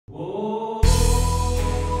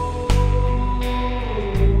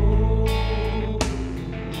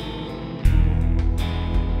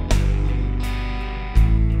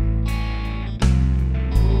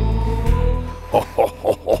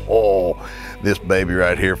this baby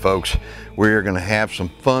right here, folks. We're gonna have some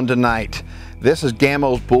fun tonight. This is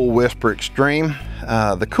Gamo's Bull Whisper Extreme.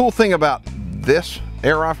 The cool thing about this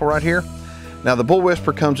air rifle right here, now the Bull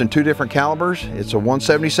Whisper comes in two different calibers. It's a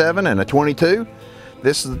 177 and a 22.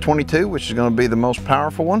 This is the 22, which is gonna be the most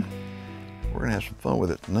powerful one. We're gonna have some fun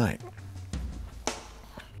with it tonight.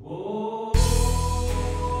 Oh.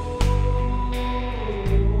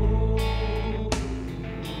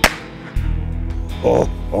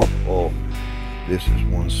 This is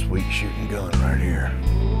one sweet shooting gun right here.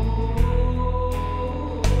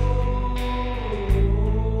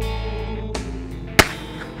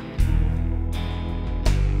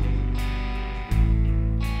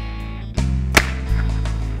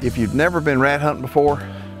 If you've never been rat hunting before,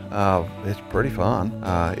 it's pretty fun.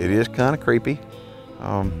 It is kind of creepy.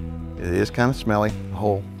 It is kind of smelly. The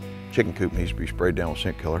whole chicken coop needs to be sprayed down with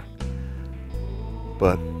scent killer.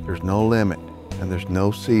 But there's no limit and there's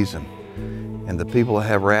no season. And the people that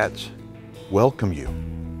have rats welcome you.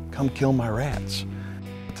 Come kill my rats.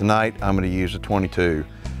 Tonight I'm going to use a 22,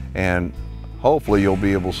 and hopefully you'll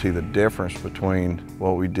be able to see the difference between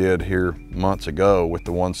what we did here months ago with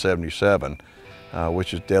the 177,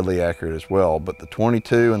 which is deadly accurate as well. But the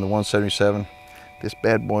 22 and the 177, this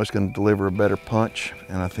bad boy is going to deliver a better punch,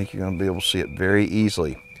 and I think you're going to be able to see it very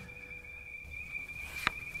easily.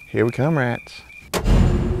 Here we come, rats.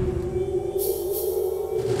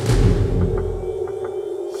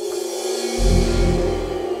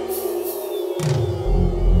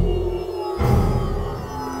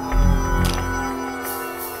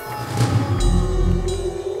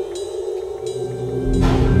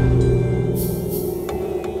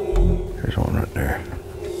 There's one right there.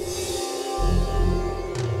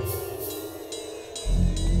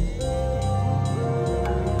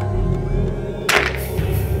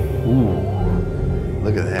 Ooh,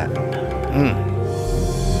 look at that.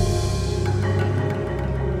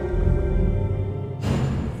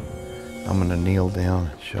 I'm gonna kneel down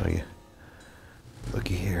and show you.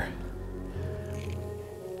 Looky here.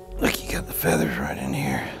 Look, you got the feathers right in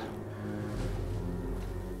here.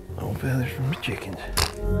 Old feathers from the chickens.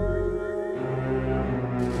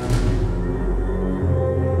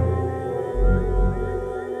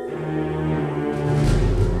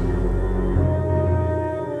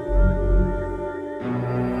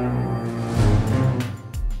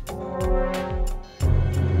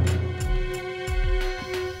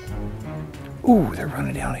 Ooh, they're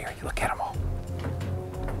running down here. You look at them all.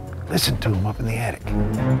 Listen to them up in the attic.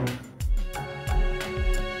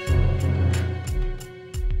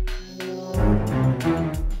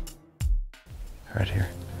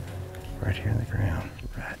 Right here in the ground,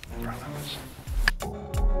 right in front of us.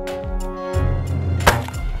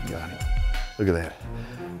 Got him. Look at that.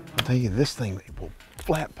 I'll tell you, this thing will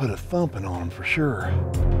flat put a thumping on him for sure.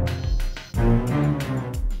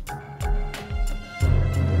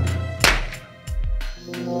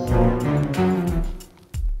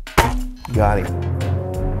 Got him.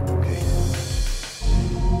 Okay.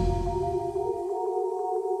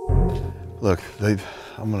 Look,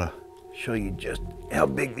 I'm gonna show you just how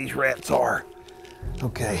big these rats are.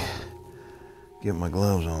 Okay. Get my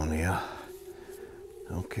gloves on, yeah.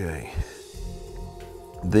 Okay.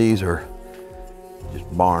 These are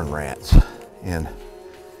just barn rats, and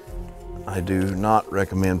I do not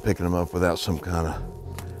recommend picking them up without some kind of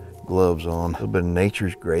gloves on. A little bit of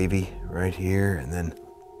nature's gravy right here, and then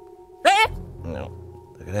no,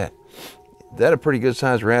 look at that. Is that a pretty good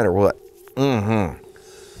sized rat or what? All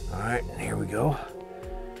right, and here we go.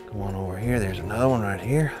 Come on over here. There's another one right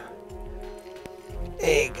here.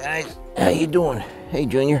 Hey guys, how you doing? Hey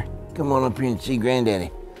Junior, come on up here and see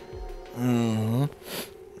Granddaddy.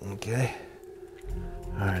 Okay.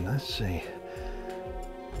 All right, let's see.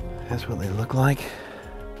 That's what they look like.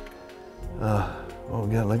 Well,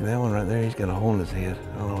 we got, look at that one right there. He's got a hole in his head.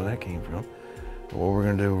 I don't know where that came from. But what we're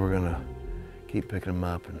gonna do, we're gonna keep picking them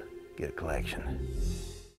up and get a collection.